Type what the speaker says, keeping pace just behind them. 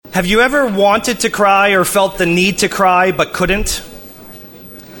Have you ever wanted to cry or felt the need to cry but couldn't?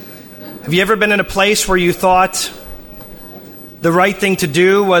 Have you ever been in a place where you thought the right thing to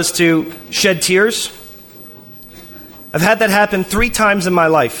do was to shed tears? I've had that happen 3 times in my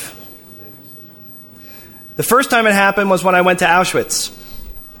life. The first time it happened was when I went to Auschwitz,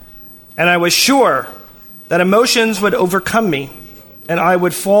 and I was sure that emotions would overcome me and I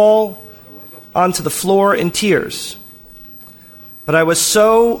would fall onto the floor in tears. But I was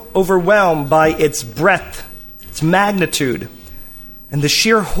so overwhelmed by its breadth, its magnitude, and the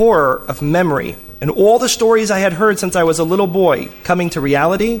sheer horror of memory, and all the stories I had heard since I was a little boy coming to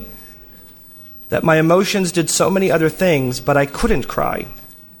reality, that my emotions did so many other things, but I couldn't cry,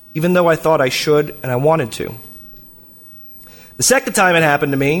 even though I thought I should and I wanted to. The second time it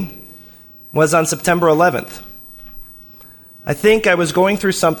happened to me was on September 11th. I think I was going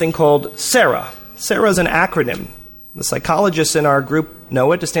through something called SARA. SARA is an acronym. The psychologists in our group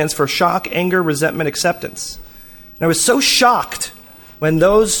know it. It stands for shock, anger, resentment, acceptance. And I was so shocked when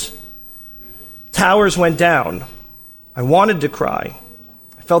those towers went down. I wanted to cry.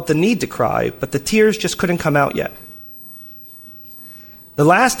 I felt the need to cry, but the tears just couldn't come out yet. The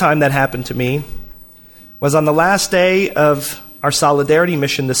last time that happened to me was on the last day of our Solidarity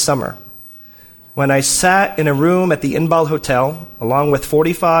mission this summer, when I sat in a room at the Inbal Hotel, along with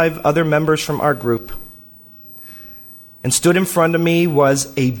 45 other members from our group, and stood in front of me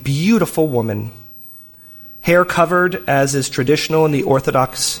was a beautiful woman, hair covered as is traditional in the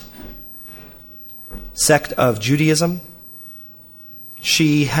Orthodox sect of Judaism.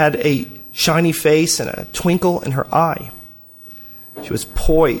 She had a shiny face and a twinkle in her eye. She was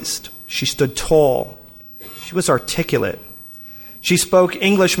poised. She stood tall. She was articulate. She spoke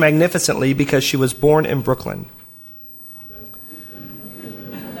English magnificently because she was born in Brooklyn.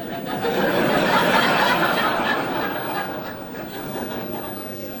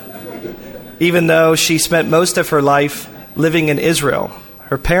 Even though she spent most of her life living in Israel.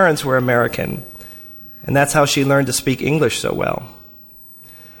 Her parents were American, and that's how she learned to speak English so well.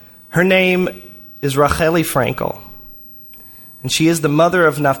 Her name is Racheli Frankel, and she is the mother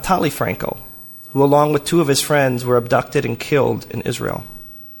of Naftali Frankel, who along with 2 of his friends were abducted and killed in Israel.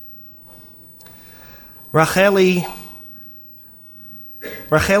 Racheli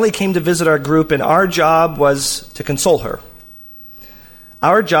came to visit our group, and our job was to console her.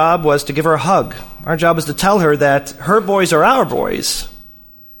 Our job was to give her a hug. Our job was to tell her that her boys are our boys.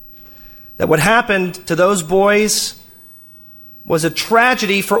 That what happened to those boys was a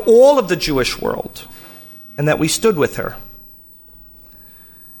tragedy for all of the Jewish world, and that we stood with her.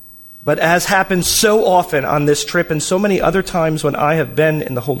 But as happens so often on this trip and so many other times when I have been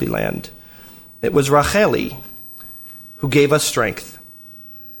in the Holy Land, it was Racheli who gave us strength,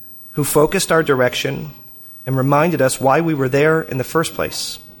 who focused our direction, and reminded us why we were there in the first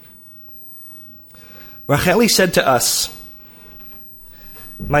place. Racheli said to us,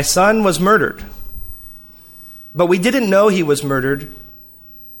 "My son was murdered, but we didn't know he was murdered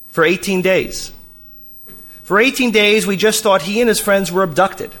for 18 days. For 18 days, we just thought he and his friends were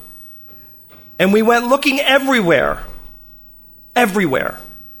abducted. And we went looking everywhere,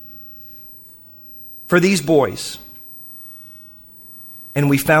 for these boys.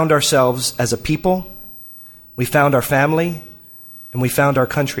 And we found ourselves as a people, we found our family, and we found our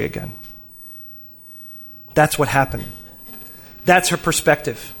country again." That's what happened. That's her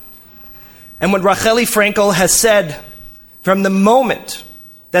perspective. And what Racheli Frankel has said from the moment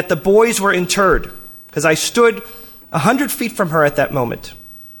that the boys were interred, because I stood 100 feet from her at that moment,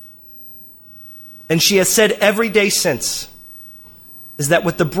 and she has said every day since, is that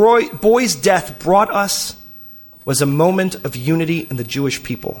what the boy's death brought us was a moment of unity in the Jewish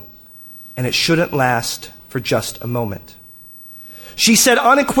people, and it shouldn't last for just a moment. She said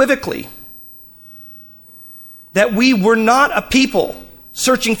unequivocally that we were not a people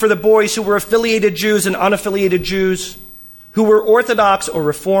searching for the boys who were affiliated Jews and unaffiliated Jews, who were Orthodox or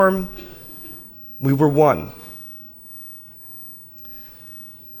Reform. We were one.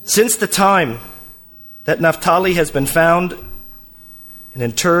 Since the time that Naftali has been found and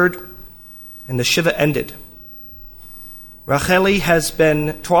interred and the Shiva ended, Racheli has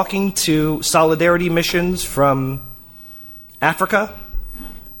been talking to Solidarity missions from Africa,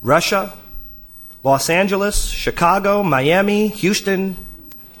 Russia, Los Angeles, Chicago, Miami, Houston,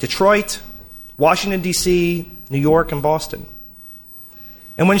 Detroit, Washington, D.C., New York, and Boston.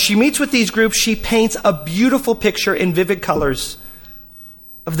 And when she meets with these groups, she paints a beautiful picture in vivid colors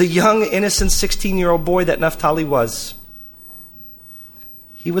of the young, innocent 16-year-old boy that Naftali was.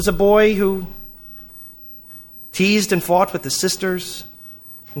 He was a boy who teased and fought with his sisters,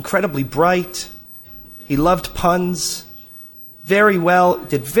 incredibly bright. He loved puns,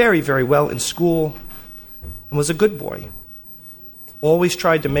 did very, very well in school, and was a good boy. Always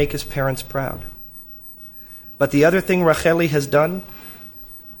tried to make his parents proud. But the other thing Racheli has done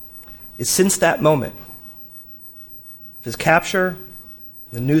is since that moment of his capture,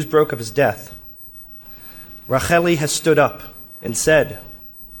 the news broke of his death, Racheli has stood up and said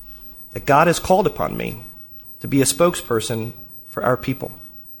that God has called upon me to be a spokesperson for our people,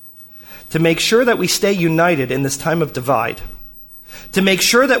 to make sure that we stay united in this time of divide, to make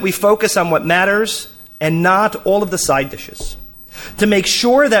sure that we focus on what matters and not all of the side dishes, to make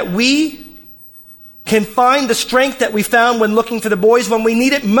sure that we can find the strength that we found when looking for the boys when we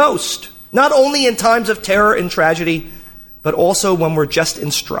need it most, not only in times of terror and tragedy, but also when we're just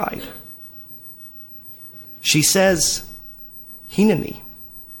in stride. She says, Hineni,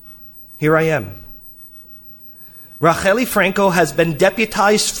 here I am. Racheli Franco has been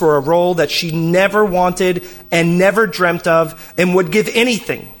deputized for a role that she never wanted and never dreamt of and would give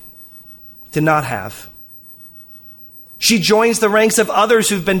anything to not have. She joins the ranks of others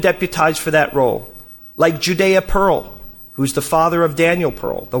who've been deputized for that role, like Judea Pearl, who's the father of Daniel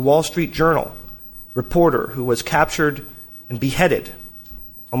Pearl, the Wall Street Journal reporter who was captured and beheaded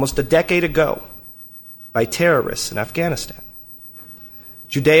almost a decade ago by terrorists in Afghanistan.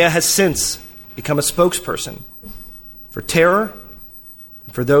 Judea has since become a spokesperson for terror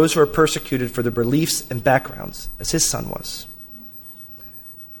and for those who are persecuted for their beliefs and backgrounds, as his son was.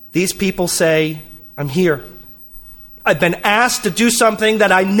 These people say, I'm here. I've been asked to do something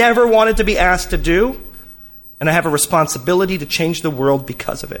that I never wanted to be asked to do, and I have a responsibility to change the world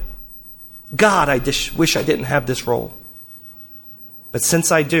because of it. God, I wish I didn't have this role. But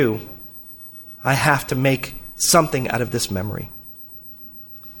since I do, I have to make something out of this memory.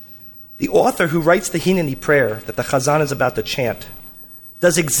 The author who writes the Hineni prayer that the Chazan is about to chant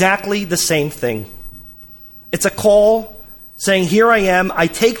does exactly the same thing. It's a call saying, here I am, I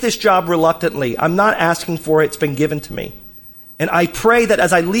take this job reluctantly. I'm not asking for it, it's been given to me. And I pray that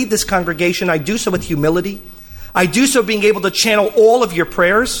as I lead this congregation, I do so with humility. I do so being able to channel all of your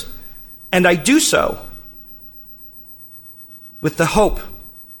prayers. And I do so with the hope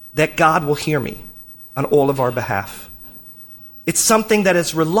that God will hear me on all of our behalf. It's something that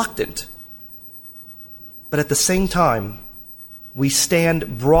is reluctant, but at the same time, we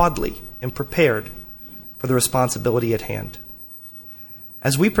stand broadly and prepared for the responsibility at hand.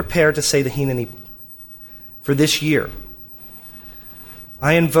 As we prepare to say the Hineni for this year,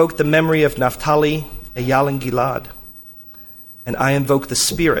 I invoke the memory of Naftali, Eyal, and Gilad, and I invoke the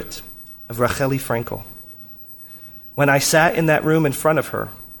spirit of Racheli Franco. When I sat in that room in front of her,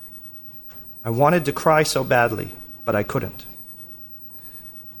 I wanted to cry so badly, but I couldn't.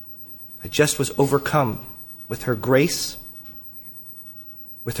 I just was overcome with her grace,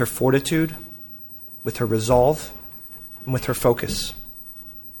 with her fortitude, with her resolve, and with her focus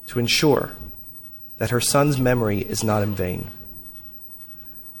to ensure that her son's memory is not in vain.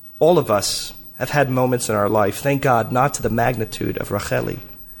 All of us have had moments in our life, thank God, not to the magnitude of Racheli,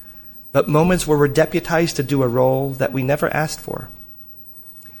 but moments where we're deputized to do a role that we never asked for.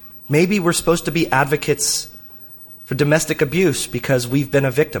 Maybe we're supposed to be advocates for domestic abuse because we've been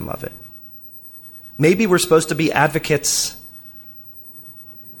a victim of it. Maybe we're supposed to be advocates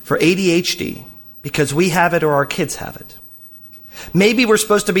for ADHD because we have it or our kids have it. Maybe we're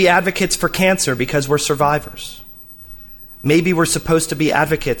supposed to be advocates for cancer because we're survivors. Maybe we're supposed to be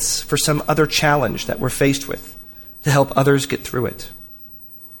advocates for some other challenge that we're faced with to help others get through it.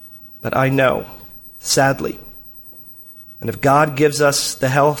 But I know, sadly, and if God gives us the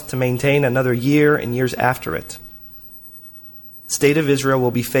health to maintain another year and years after it, the state of Israel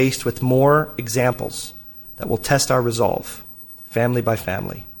will be faced with more examples that will test our resolve, family by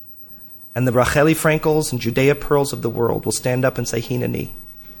family. And the Racheli Frankels and Judea Pearls of the world will stand up and say, Hineni,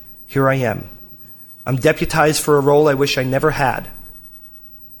 here I am. I'm deputized for a role I wish I never had,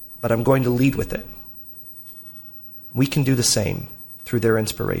 but I'm going to lead with it. We can do the same through their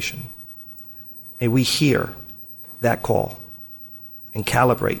inspiration. May we hear that call and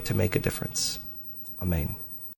calibrate to make a difference. Amen.